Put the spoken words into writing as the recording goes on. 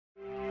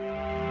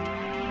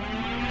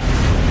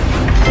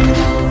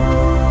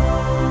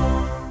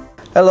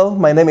Hello,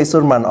 my name is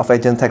Surman of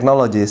Agent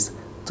Technologies.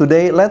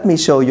 Today, let me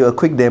show you a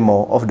quick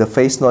demo of the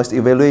phase noise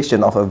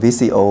evaluation of a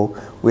VCO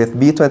with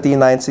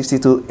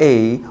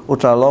B2960A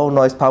ultra-low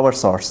noise power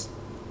source.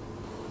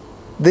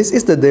 This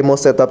is the demo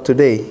setup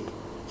today.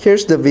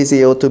 Here's the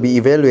VCO to be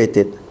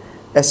evaluated.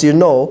 As you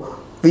know,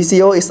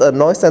 VCO is a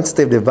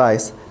noise-sensitive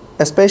device,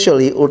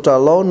 especially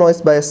ultra-low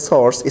noise bias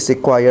source is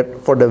required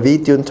for the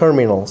Vtune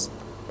terminals.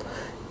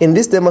 In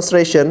this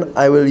demonstration,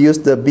 I will use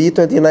the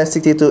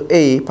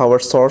B2960A power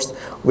source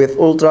with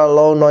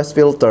ultra-low noise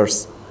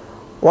filters.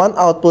 One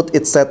output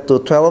is set to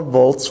 12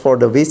 volts for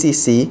the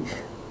VCC,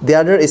 the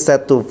other is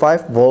set to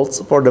 5 volts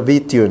for the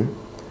Vtune.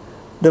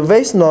 The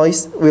phase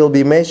noise will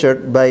be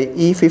measured by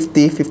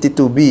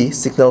E5052B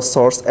signal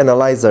source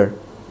analyzer.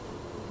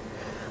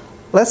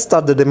 Let's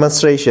start the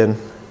demonstration.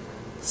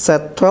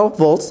 Set 12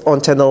 volts on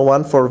channel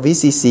 1 for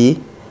VCC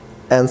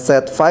and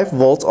set 5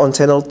 volts on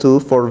channel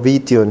 2 for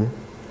Vtune.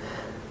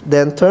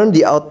 Then turn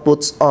the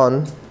outputs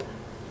on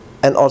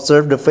and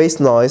observe the phase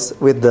noise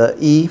with the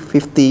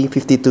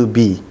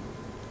E5052B.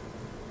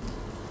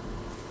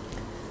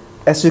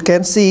 As you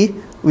can see,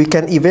 we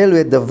can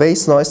evaluate the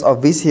phase noise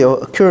of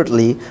VCO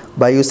accurately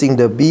by using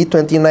the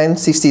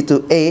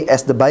B2960A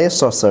as the bias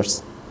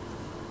sources.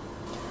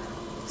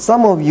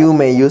 Some of you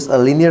may use a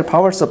linear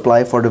power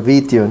supply for the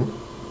Vtune.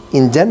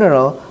 In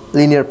general,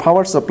 linear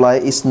power supply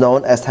is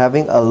known as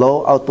having a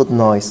low output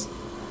noise.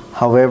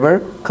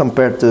 However,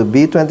 compared to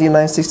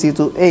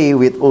B2960A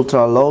with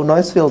ultra-low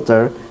noise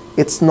filter,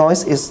 its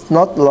noise is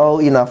not low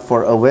enough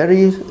for a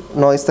very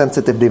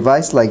noise-sensitive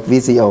device like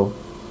VCO.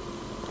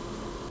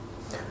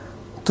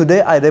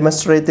 Today I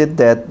demonstrated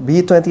that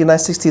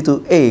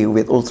B2960A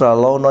with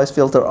ultra-low noise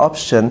filter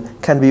option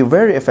can be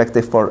very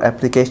effective for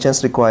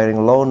applications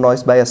requiring low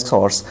noise bias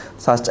source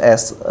such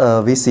as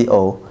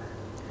VCO.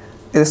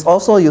 It is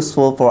also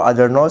useful for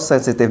other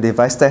noise-sensitive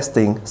device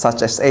testing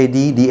such as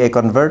AD/DA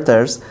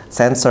converters,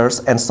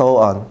 sensors, and so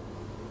on.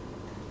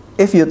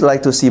 If you'd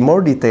like to see more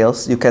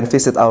details, you can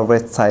visit our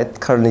website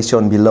currently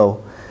shown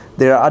below.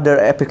 There are other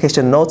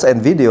application notes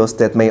and videos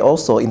that may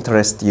also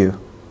interest you.